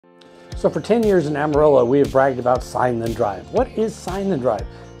So for 10 years in Amarillo, we have bragged about Sign Then Drive. What is Sign Then Drive?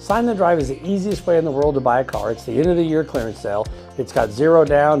 Sign Then Drive is the easiest way in the world to buy a car. It's the end of the year clearance sale. It's got zero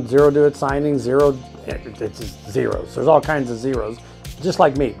down, zero do it signing, zero, it's just zeros. There's all kinds of zeros, just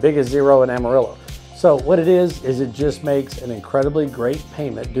like me, biggest zero in Amarillo. So what it is it just makes an incredibly great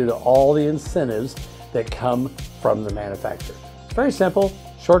payment due to all the incentives that come from the manufacturer. It's very simple,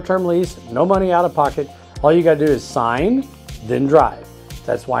 short-term lease, no money out of pocket. All you gotta do is sign, then drive.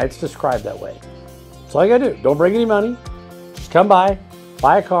 That's why it's described that way. That's all you gotta do. Don't bring any money. Just come by,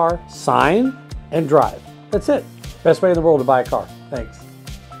 buy a car, sign, and drive. That's it. Best way in the world to buy a car. Thanks.